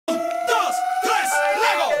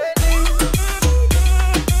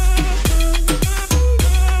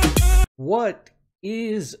What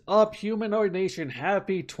is up, Humanoid Nation?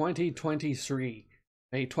 Happy 2023.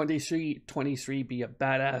 May 2023 be a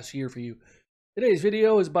badass year for you. Today's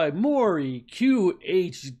video is by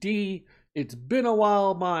MauriQHD. It's been a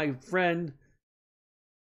while, my friend.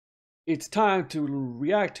 It's time to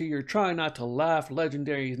react to your Try Not to Laugh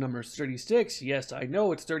Legendary number 36. Yes, I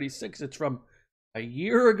know it's 36. It's from a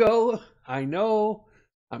year ago. I know.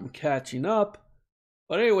 I'm catching up.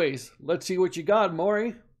 But anyways, let's see what you got,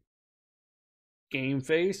 Maury. Game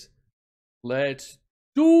face. Let's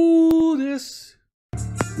do this.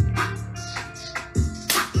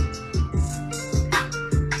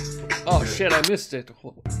 Oh shit, I missed it.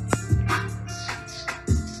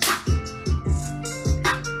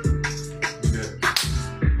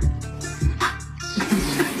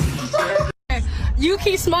 You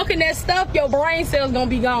keep smoking that stuff, your brain cells gonna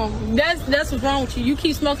be gone. That's what's wrong with you. You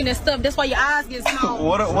keep smoking that stuff, that's why your eyes get small.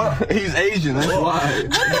 What? He's Asian, that's why.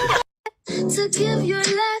 To give your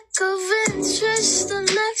lack of interest an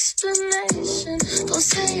explanation. Don't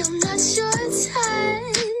say I'm not your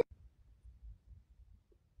type.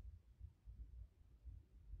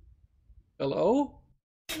 Hello?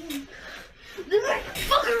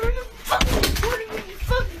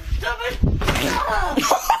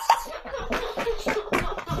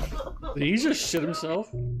 Did he just shit himself?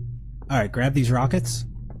 Alright, grab these rockets.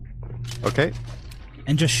 Okay.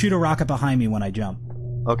 And just shoot a rocket behind me when I jump.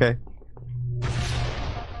 Okay.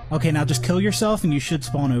 Okay, now just kill yourself and you should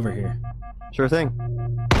spawn over here. Sure thing.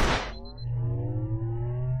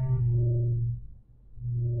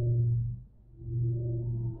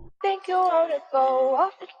 Think you wanna go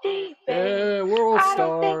off the deep end. Yeah, world I star.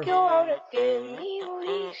 don't think you wanna give me a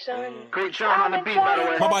reason. Great job on the beat, by the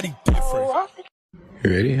way. My body different.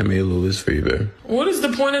 You ready? I made a little list for you, babe. What is the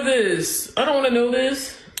point of this? I don't want to know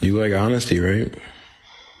this. You like honesty, right?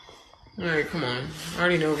 Alright, come on. I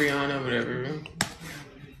already know Rihanna, whatever.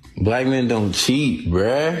 Black men don't cheat,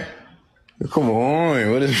 bruh. Come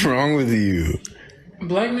on, what is wrong with you?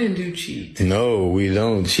 Black men do cheat. No, we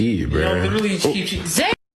don't cheat, Y'all bruh. literally keep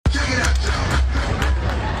cheating.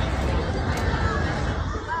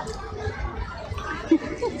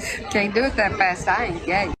 Can't do it that fast. I ain't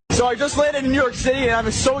gay. So I just landed in New York City and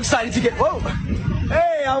I'm so excited to get. Whoa!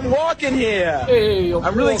 Hey, I'm walking here. Hey,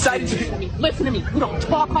 I'm really excited to. Listen to me. We don't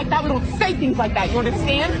talk like that. We don't say things like that. You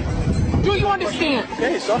understand? Do you understand?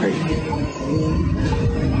 Hey, sorry.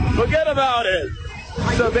 Forget about it.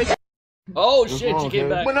 So basically. Oh shit, you came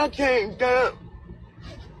back. When I came down.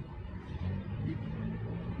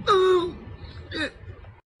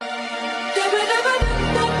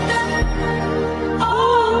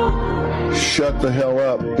 Shut the hell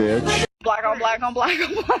up, bitch. Black on black on black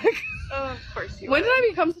on black. Of course you When did I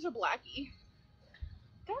become such a blackie?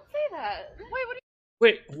 Don't say that. Wait, what do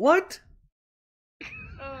Wait, what? you...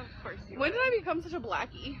 Of course you When did I become such a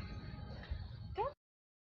blackie?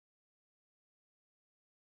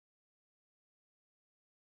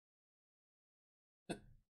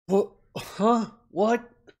 What? Huh? What?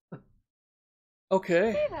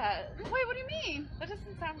 Okay. say that. Wait, what do you mean? That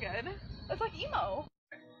doesn't sound good. That's like emo.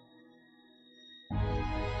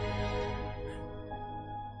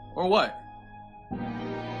 Or what?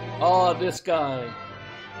 Oh, this guy.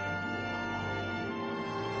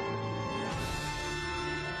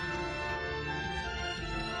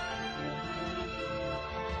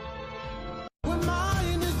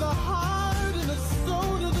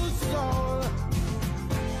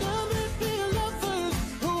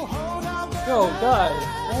 Yo, guys,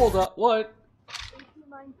 hold up, what?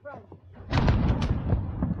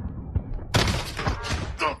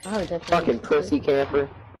 Fucking pussy camper.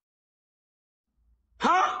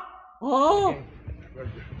 Oh!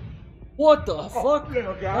 What the fuck?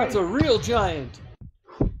 That's a real giant.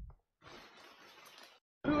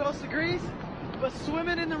 Who else agrees? But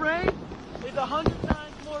swimming in the rain is 100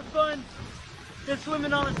 times more fun than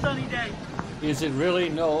swimming on a sunny day. Is it really?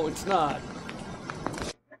 No, it's not.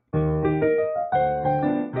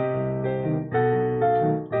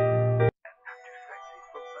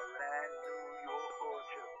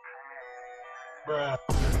 Bruh.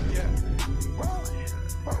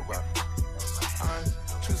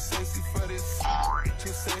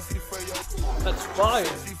 That's fire.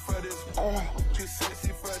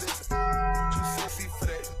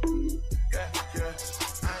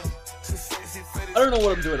 I don't know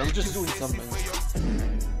what I'm doing. I'm just doing something.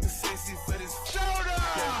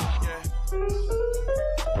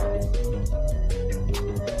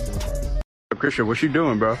 Christian, what you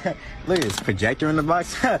doing, bro? Look at this projector in the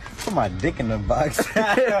box. Put my dick in the box.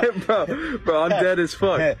 bro, I'm dead as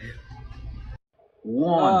fuck.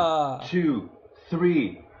 1, 2,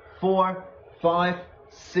 3, 4, 5,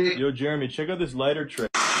 Sick. Yo, Jeremy, check out this lighter trick.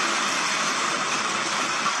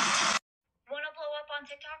 Wanna blow up on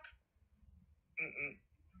TikTok?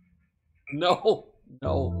 No.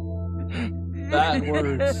 Bad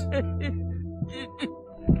words.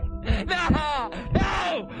 No!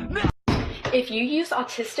 If you use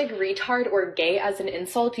autistic, retard, or gay as an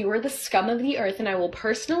insult, you are the scum of the earth, and I will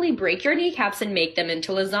personally break your kneecaps and make them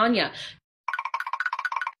into lasagna.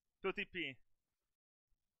 TP.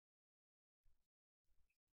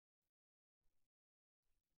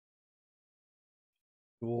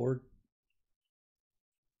 Lord.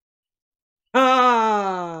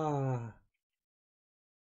 Ah!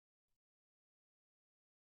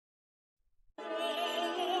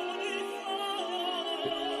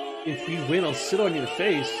 If you win, I'll sit on your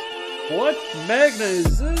face. What Magna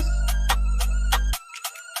is this?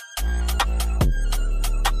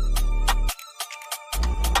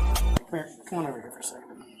 Come on over here for a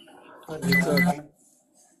second.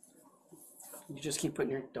 You just keep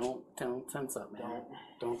putting your don't tense up, man.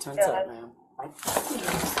 Don't tense up, man.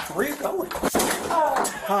 Where are you going?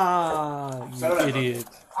 Ah, you idiot.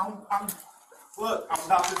 Look, I'm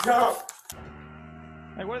about to jump.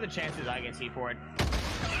 Like, what are the chances I get C4'd?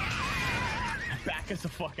 Back us the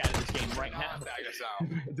fuck out of this game right now. Back us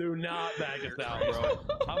out. Do not back us out, bro.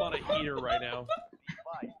 I'm on a heater right now.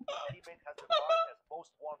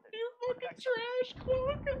 You fucking trash,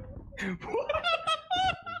 Cloak.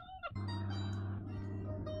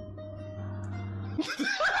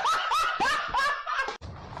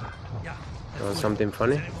 Something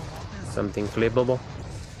funny? Something clippable?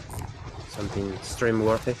 Something stream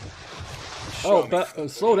worthy? Oh, but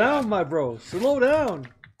slow down, my bro. Slow down.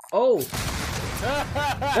 Oh.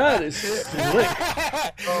 That is slick.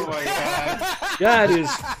 Oh my god. That is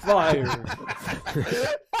fire.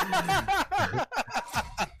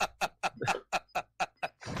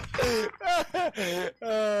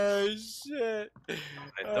 Oh shit.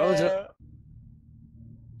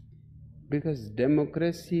 Because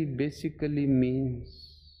democracy basically means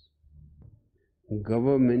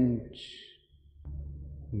government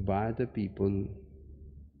by the people,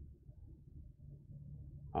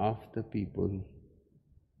 of the people,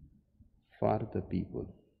 for the people.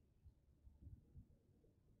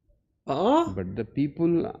 But the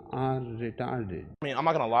people are retarded. I mean, I'm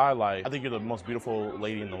not gonna lie, like, I think you're the most beautiful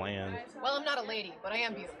lady in the land. Well, I'm not a lady, but I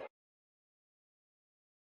am beautiful.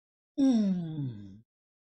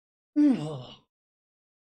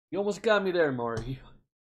 You almost got me there, Maury. You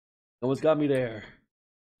almost got me there.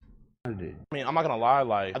 I mean, I'm not gonna lie,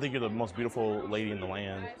 like, I think you're the most beautiful lady in the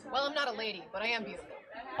land. Well, I'm not a lady, but I am beautiful.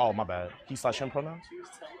 Oh, my bad. He/him pronouns?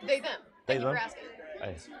 They, them. They, Thank you them? for asking.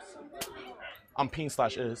 Hey. I'm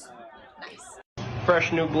peen/is. Nice.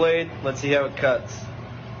 Fresh new blade. Let's see how it cuts.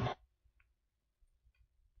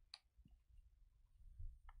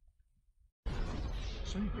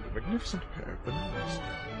 So you got a magnificent pair of bananas.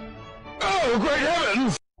 Oh, great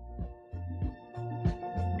heavens!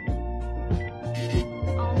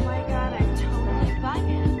 Oh my god, I'm totally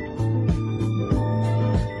bugging.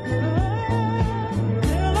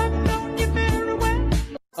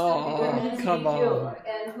 Oh, come on.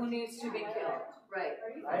 And who needs to be killed. Right.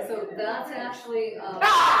 So that's actually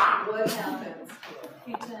what happens.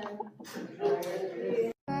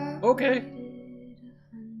 Okay.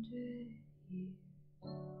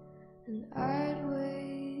 And I'd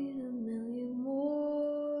wait a million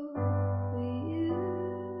more for you.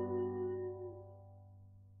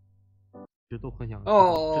 就都很想知哦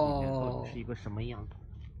道这里面到底是一个什么样子。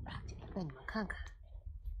带你们看看。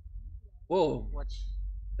 Whoa. 我去，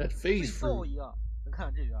 That phase 跟 fruit. 一样。你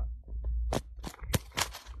看这边。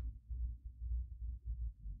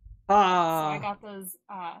 So Ah. I got those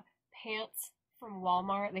pants from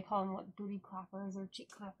Walmart. They call them what, booty clappers or cheek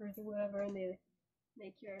clappers or whatever, and they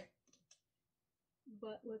make your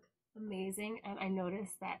butt look amazing. And I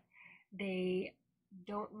noticed that they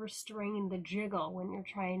don't restrain the jiggle when you're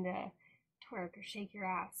trying to twerk or shake your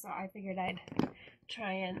ass. So I figured I'd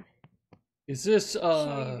try and Is this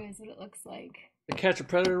show you guys what it looks like. the Catch a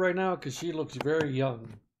Predator right now? Because she looks very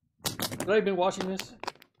young. Have I been watching this?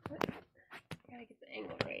 Gotta get the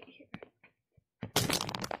angle right here.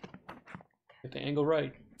 Get the angle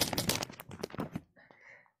right.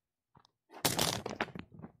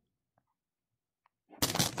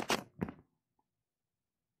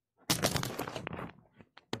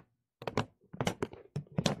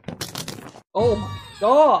 Oh my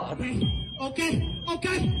god! Okay, okay,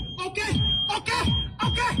 okay, okay,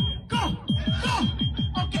 okay, go, go!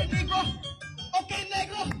 Okay, negro! Okay,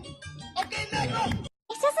 negro! Okay, negro!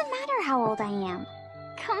 It doesn't matter how old I am.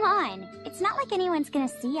 Come on, it's not like anyone's gonna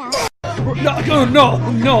see us.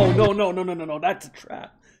 No. That's a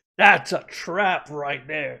trap. That's a trap right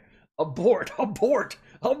there. Abort.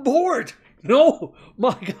 No,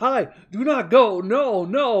 my guy, do not go.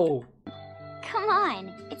 No. Come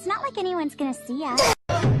on. It's not like anyone's gonna see us.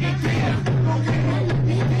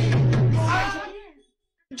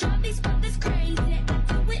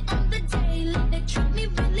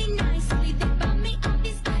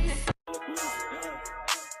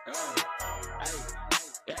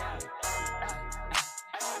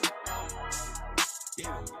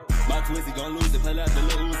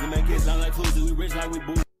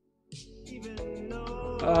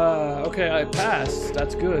 Okay, I passed.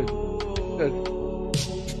 That's good. Good.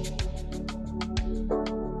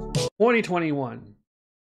 2021.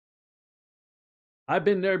 I've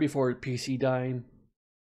been there before, PC dying.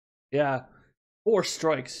 Yeah. 4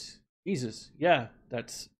 strikes. Jesus. Yeah,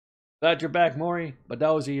 that's... Glad you're back, Maury, but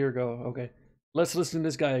that was a year ago. Okay. Let's listen to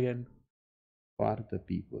this guy again. For the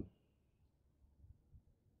people.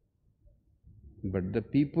 But the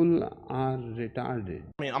people are retarded.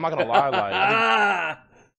 I mean, I'm not gonna lie, like...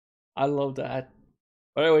 I love that.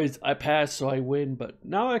 But anyways, I passed, so I win, but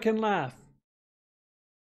now I can laugh.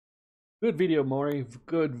 Good video, Maury.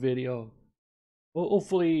 Good video. Well,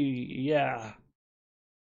 hopefully, yeah.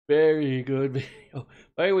 Very good video.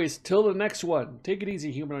 But anyways, till the next one. Take it easy,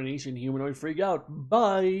 Humanoid Nation. Humanoid Freak out.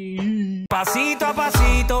 Bye. Pasito a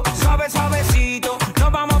pasito, suave suavecito,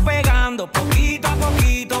 nos vamos pegando poquito a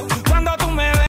poquito.